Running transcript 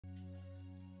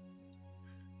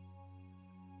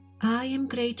I am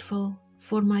grateful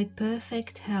for my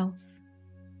perfect health.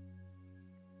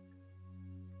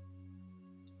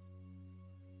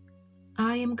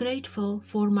 I am grateful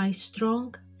for my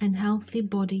strong and healthy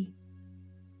body.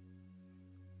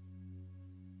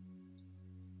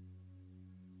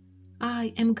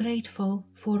 I am grateful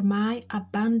for my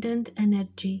abundant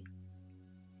energy.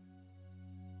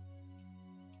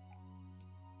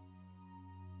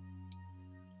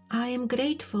 I am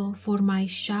grateful for my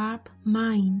sharp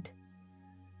mind.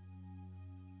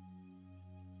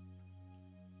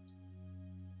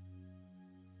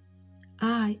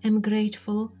 I am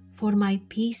grateful for my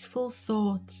peaceful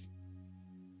thoughts.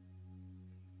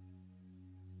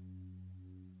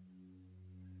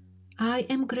 I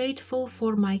am grateful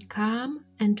for my calm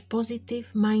and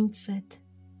positive mindset.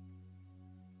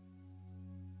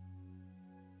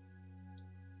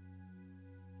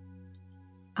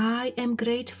 I am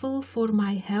grateful for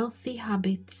my healthy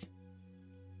habits.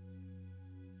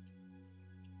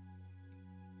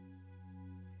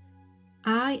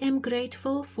 I am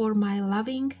grateful for my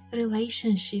loving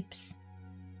relationships.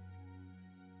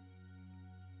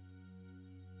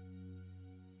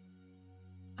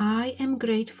 I am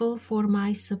grateful for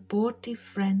my supportive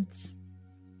friends.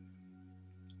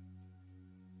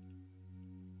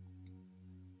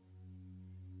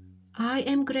 I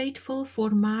am grateful for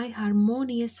my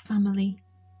harmonious family.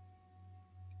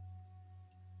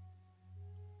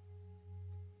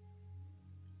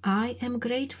 I am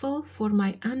grateful for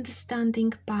my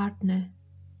understanding partner.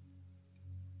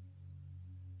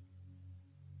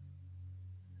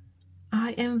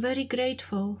 I am very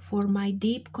grateful for my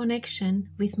deep connection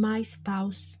with my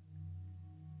spouse.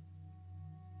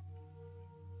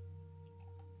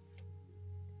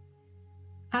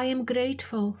 I am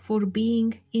grateful for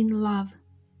being in love.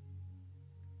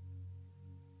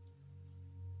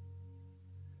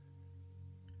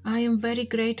 I am very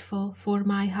grateful for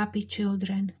my happy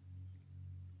children.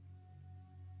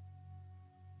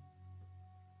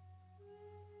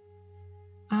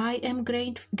 I am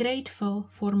grateful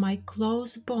for my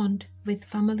close bond with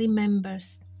family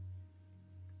members.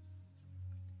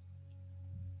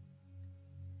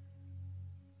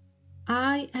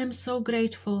 I am so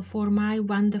grateful for my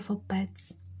wonderful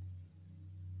pets.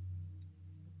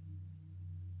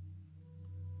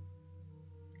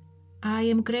 I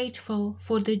am grateful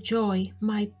for the joy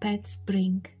my pets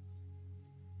bring.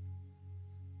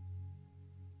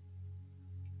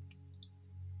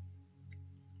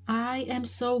 I am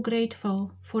so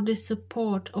grateful for the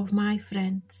support of my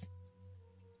friends.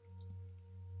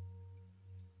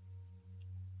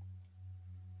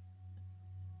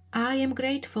 I am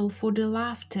grateful for the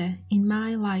laughter in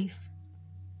my life.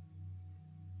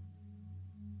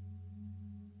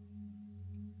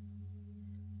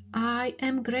 I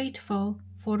am grateful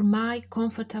for my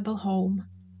comfortable home.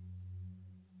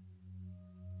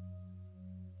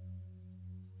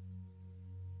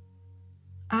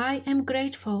 I am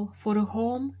grateful for a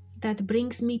home that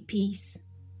brings me peace.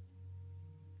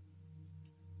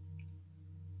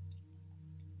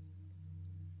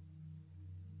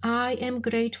 I am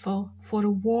grateful for a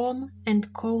warm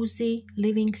and cozy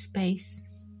living space.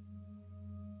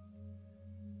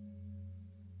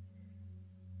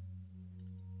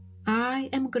 I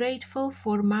am grateful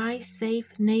for my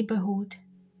safe neighborhood.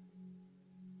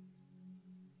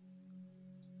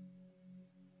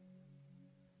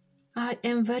 I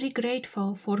am very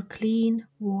grateful for clean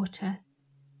water.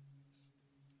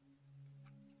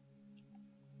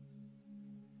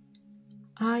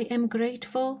 I am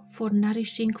grateful for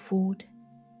nourishing food.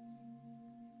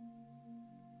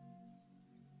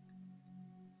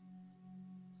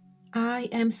 I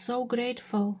am so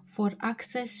grateful for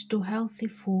access to healthy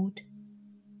food.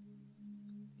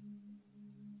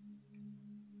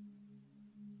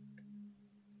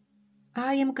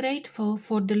 I am grateful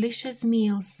for delicious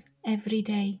meals every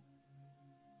day.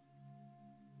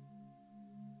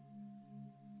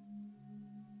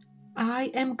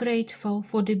 I am grateful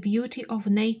for the beauty of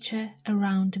nature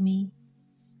around me.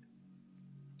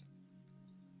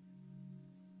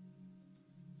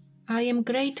 I am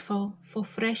grateful for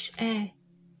fresh air.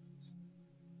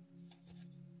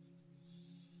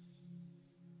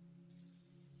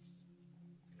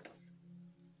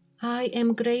 I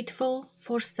am grateful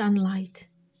for sunlight.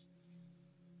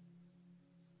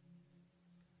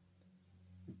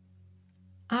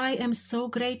 I am so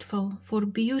grateful for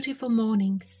beautiful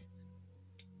mornings.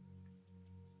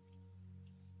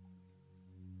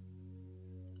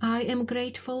 I am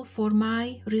grateful for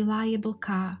my reliable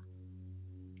car.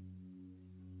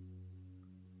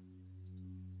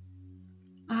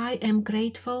 I am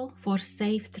grateful for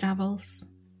safe travels.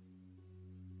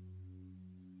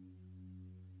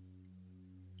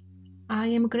 I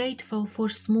am grateful for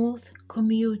smooth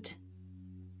commute.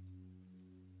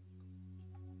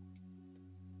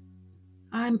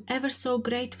 I'm ever so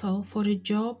grateful for a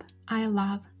job I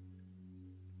love.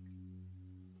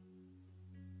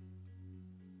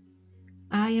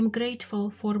 I am grateful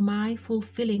for my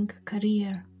fulfilling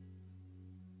career.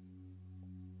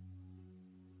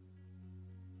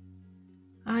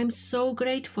 I'm so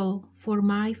grateful for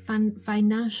my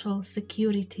financial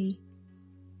security.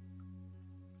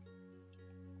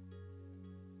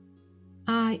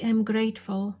 I am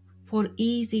grateful for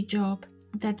easy job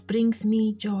that brings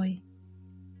me joy.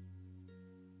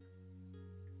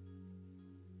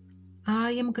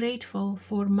 I am grateful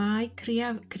for my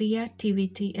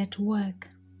creativity at work.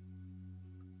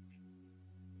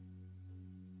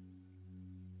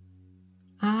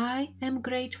 I am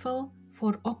grateful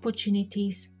for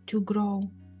opportunities to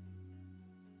grow.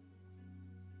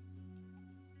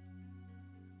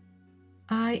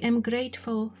 I am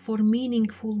grateful for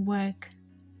meaningful work.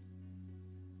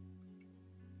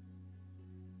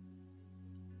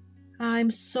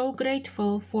 I'm so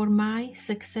grateful for my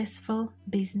successful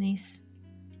business.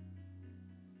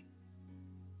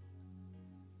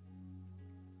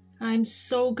 I'm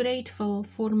so grateful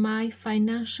for my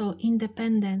financial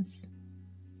independence.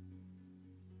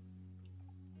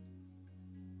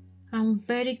 I'm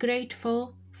very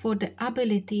grateful for the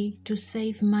ability to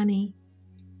save money.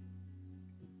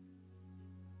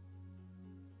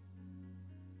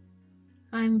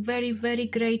 I'm very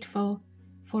grateful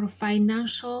for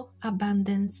financial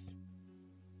abundance.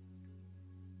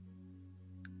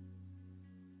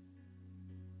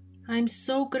 I'm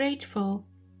so grateful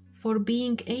for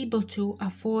being able to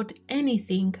afford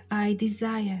anything I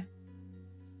desire.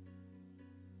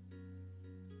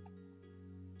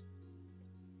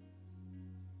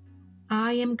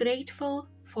 I am grateful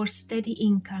for steady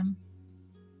income.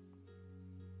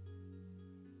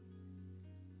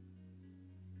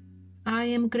 I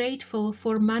am grateful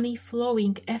for money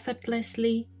flowing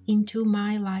effortlessly into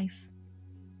my life.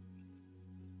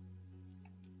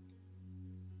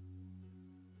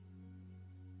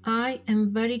 I am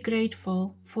very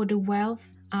grateful for the wealth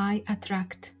I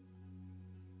attract.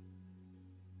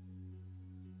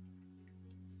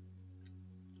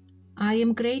 I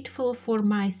am grateful for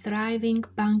my thriving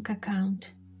bank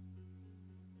account.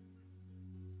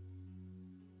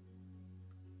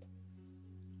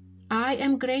 I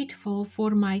am grateful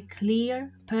for my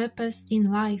clear purpose in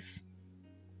life.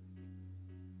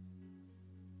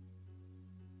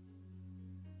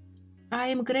 I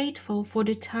am grateful for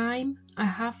the time I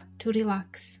have to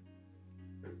relax.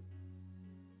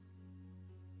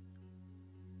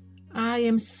 I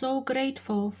am so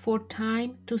grateful for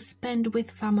time to spend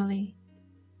with family.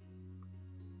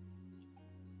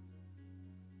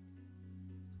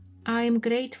 I am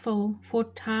grateful for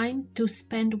time to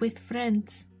spend with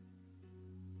friends.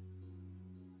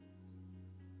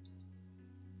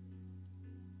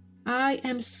 I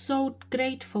am so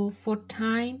grateful for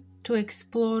time to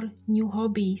explore new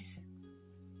hobbies.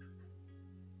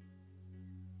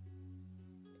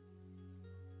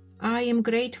 I am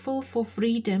grateful for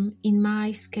freedom in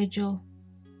my schedule.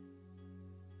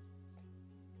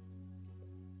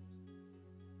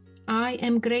 I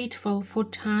am grateful for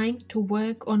time to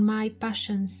work on my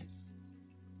passions.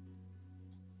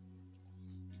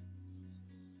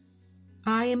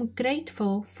 I am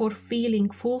grateful for feeling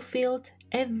fulfilled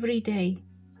every day.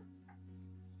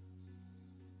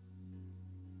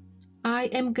 I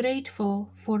am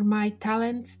grateful for my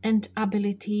talents and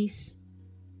abilities.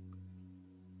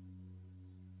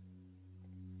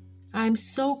 I am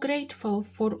so grateful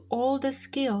for all the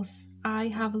skills I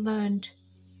have learned.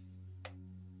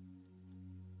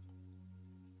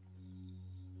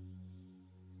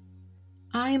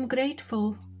 I am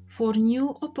grateful for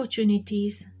new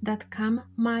opportunities that come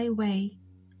my way.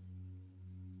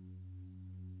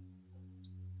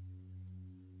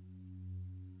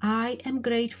 I am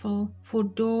grateful for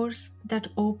doors that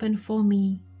open for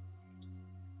me.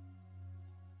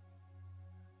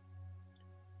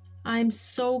 I am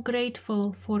so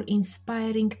grateful for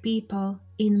inspiring people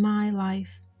in my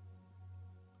life.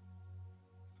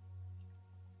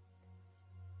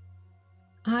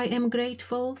 I am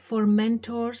grateful for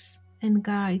mentors and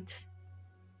guides.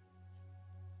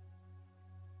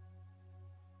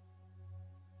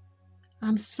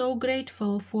 I'm so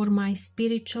grateful for my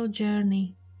spiritual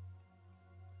journey.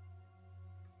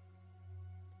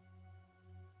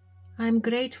 I'm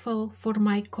grateful for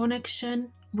my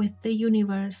connection with the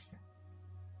universe.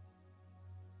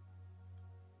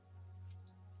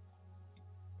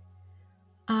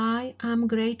 I am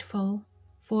grateful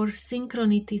for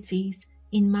synchronicities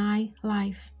in my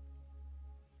life.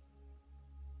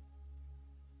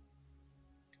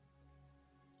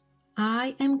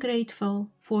 I am grateful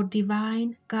for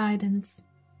divine guidance.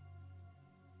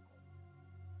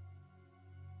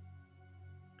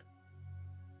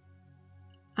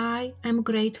 I am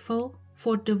grateful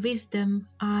for the wisdom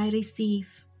I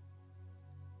receive.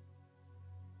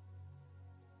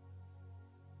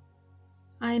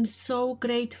 I am so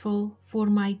grateful for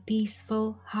my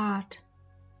peaceful heart.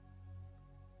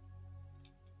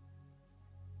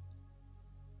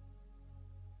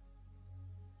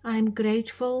 I am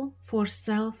grateful for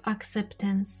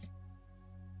self-acceptance.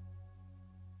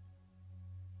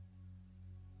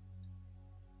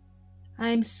 I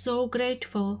am so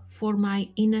grateful for my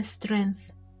inner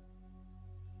strength.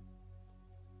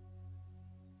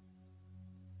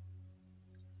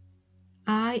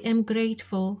 I am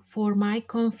grateful for my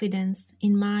confidence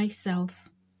in myself.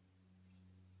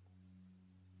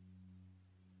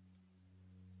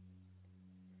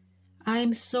 I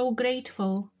am so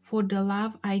grateful for the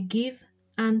love I give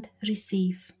and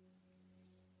receive.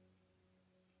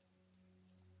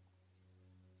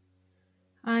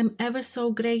 I am ever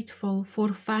so grateful for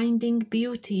finding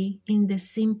beauty in the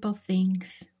simple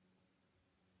things.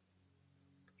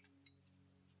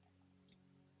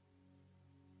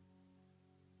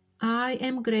 I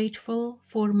am grateful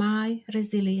for my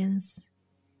resilience.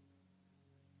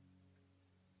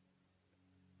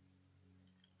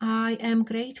 I am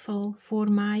grateful for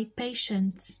my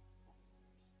patience.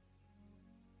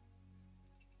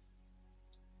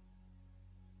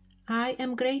 I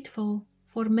am grateful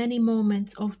for many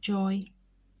moments of joy.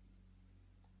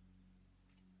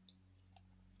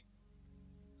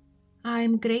 I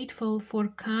am grateful for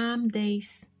calm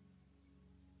days.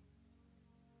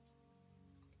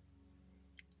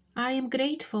 I am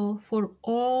grateful for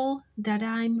all that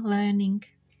I'm learning.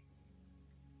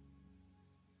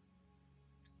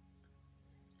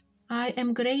 I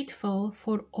am grateful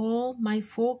for all my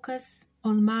focus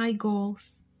on my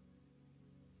goals.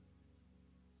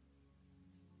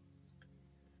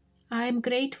 I am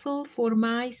grateful for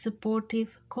my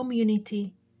supportive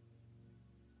community.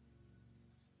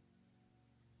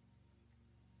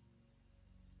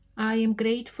 I am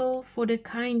grateful for the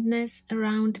kindness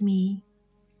around me.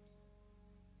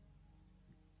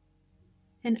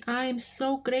 And I am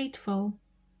so grateful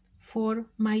for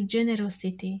my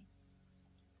generosity.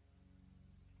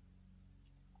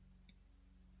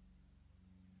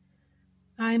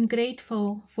 I am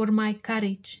grateful for my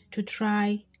courage to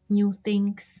try new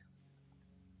things.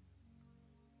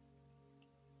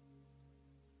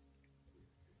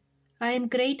 I am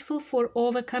grateful for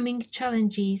overcoming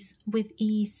challenges with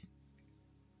ease.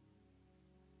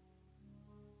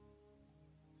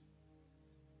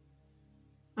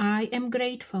 I am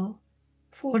grateful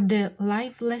for the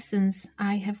life lessons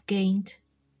I have gained.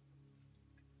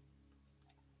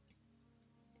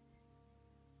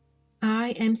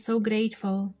 I am so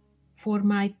grateful for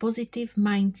my positive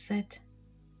mindset.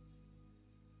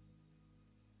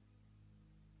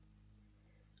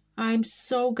 I am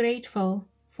so grateful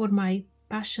for my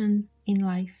passion in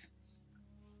life.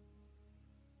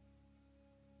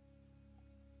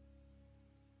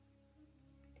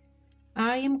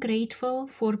 I am grateful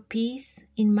for peace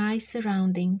in my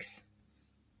surroundings.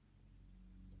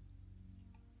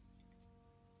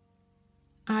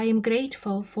 I am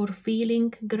grateful for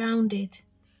feeling grounded.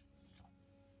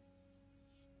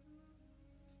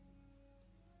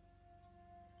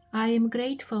 I am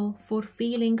grateful for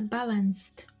feeling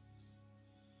balanced.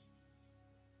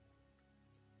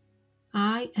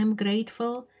 I am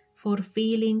grateful for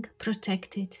feeling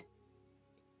protected.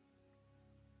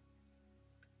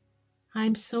 I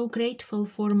am so grateful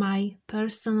for my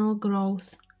personal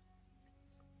growth.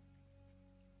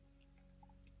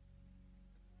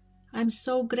 I'm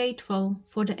so grateful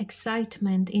for the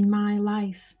excitement in my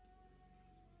life.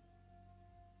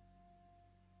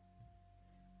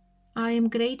 I am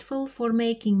grateful for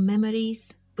making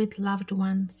memories with loved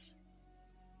ones.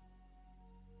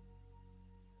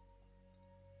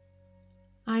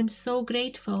 I'm so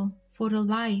grateful for a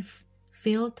life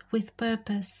filled with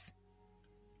purpose.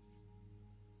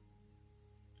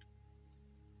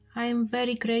 I am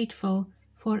very grateful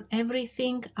for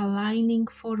everything aligning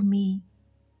for me.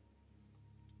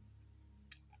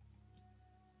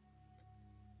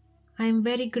 I am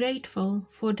very grateful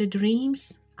for the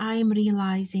dreams I am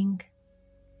realizing.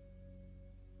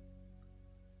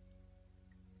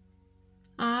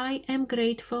 I am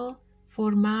grateful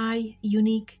for my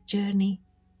unique journey.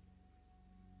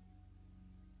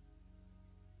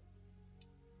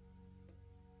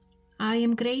 I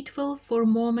am grateful for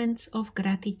moments of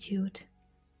gratitude.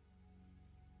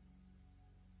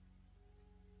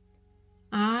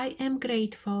 I am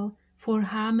grateful for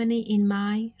harmony in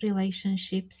my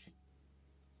relationships.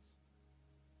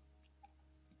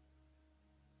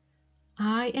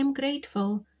 I am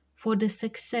grateful for the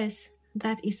success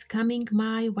that is coming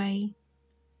my way.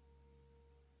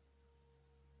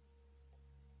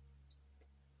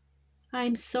 I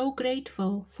am so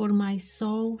grateful for my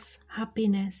soul's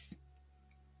happiness.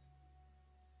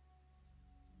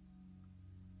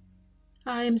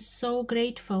 I am so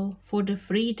grateful for the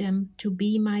freedom to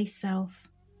be myself.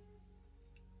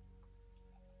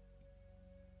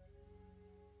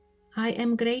 I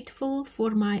am grateful for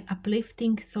my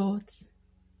uplifting thoughts.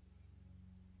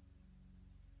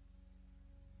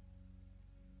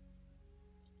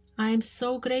 I am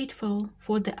so grateful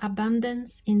for the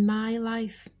abundance in my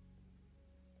life.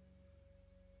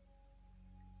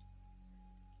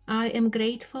 I am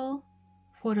grateful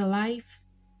for a life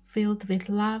filled with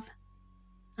love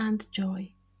and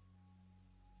joy.